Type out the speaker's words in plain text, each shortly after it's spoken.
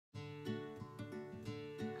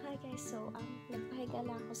guys, so nagpahiga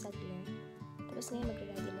lang ako saglit. Tapos ngayon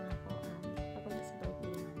mag-ready na ako papunta sa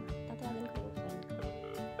birthday ni mama. Tatawagin ko yung friend ko.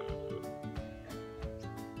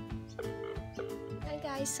 Hi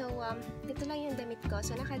guys, so ito lang yung damit ko.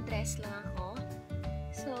 So naka-dress lang ako.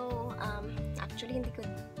 So actually hindi ko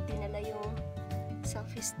dinala yung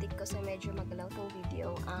selfie stick ko, so medyo magalaw tong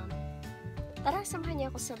video. Tara, samahan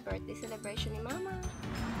niyo ako sa birthday celebration ni mama.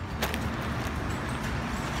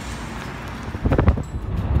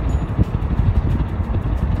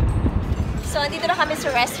 So, andito na kami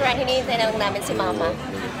sa restaurant. Hinihintay na lang namin si mama.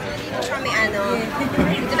 Dito kami,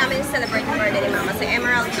 dito namin celebrate yung birthday ni mama sa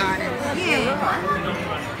Emerald Garden.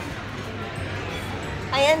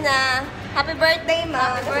 Ayan na. Happy birthday,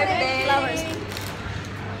 ma. Happy birthday. Flowers.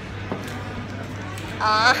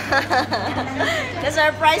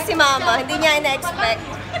 Na-surprise si mama. Hindi niya ina-expect.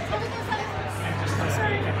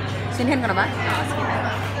 Sinihan ko na ba?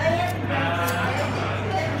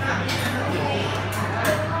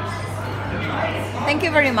 Thank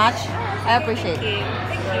you very much. I appreciate it.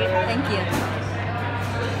 Thank you.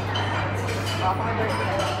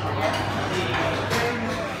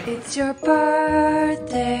 It's your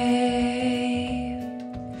birthday.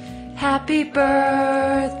 Happy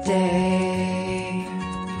birthday.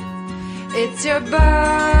 It's your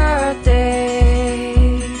birthday.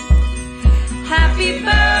 Happy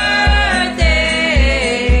birthday.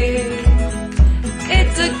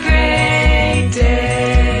 It's a great day.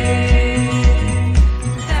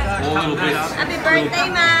 Happy birthday,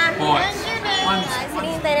 ma!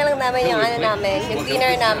 Sinihintay na lang namin yung yung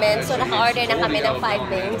dinner namin. So, naka-order na kami ng 5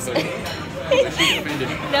 mains.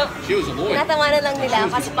 Natawa na lang nila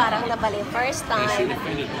kasi parang nabali. First time. You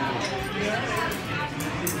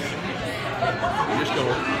just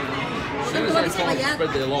gotta, as soon as they try and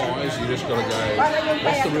spread their lies, you just gotta go,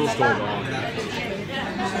 what's the real story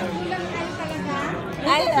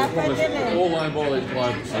behind that? All owned by these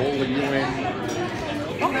blokes, all the UN.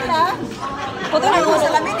 Okay lang. Puto na ako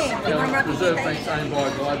sa lamin eh. Reserve banks owned by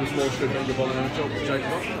Globus Wall Street Bank by the name of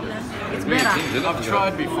Jacob. It's better. I've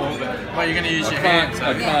tried before, but well, you're going to use your hands.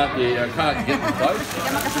 I can't get them both.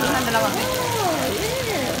 Kaya magkasunod dalawa.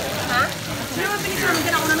 Ha?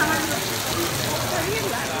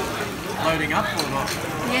 Loading up or not?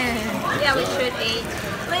 Yeah. Yeah, we should eat.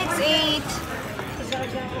 Let's eat.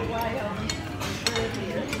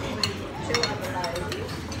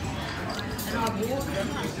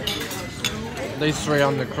 These three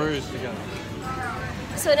on the cruise together.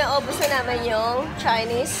 So, naubos na naman yung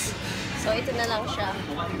Chinese. So, ito na lang siya.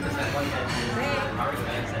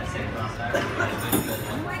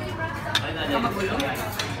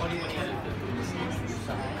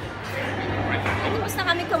 Tapos na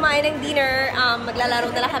kami kumain ng dinner. Maglalaro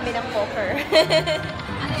na lang kami ng poker.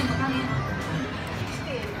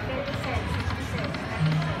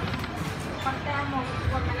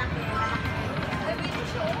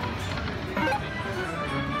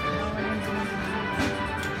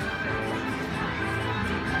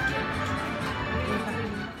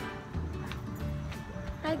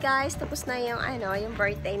 Hi guys, tapos na yung yung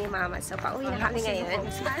birthday ni mama. So pauwi na kami ngayon.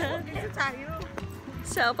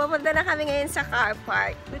 So papunta na kami ngayon sa car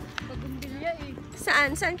park.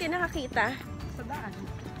 Saan? Saan kayo nakakita? Sa daan.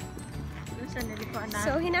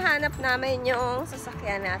 So hinahanap namin yung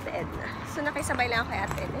sasakyan natin. So nakisabay lang ako kay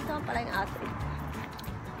Ate. Ito pala yung outfit.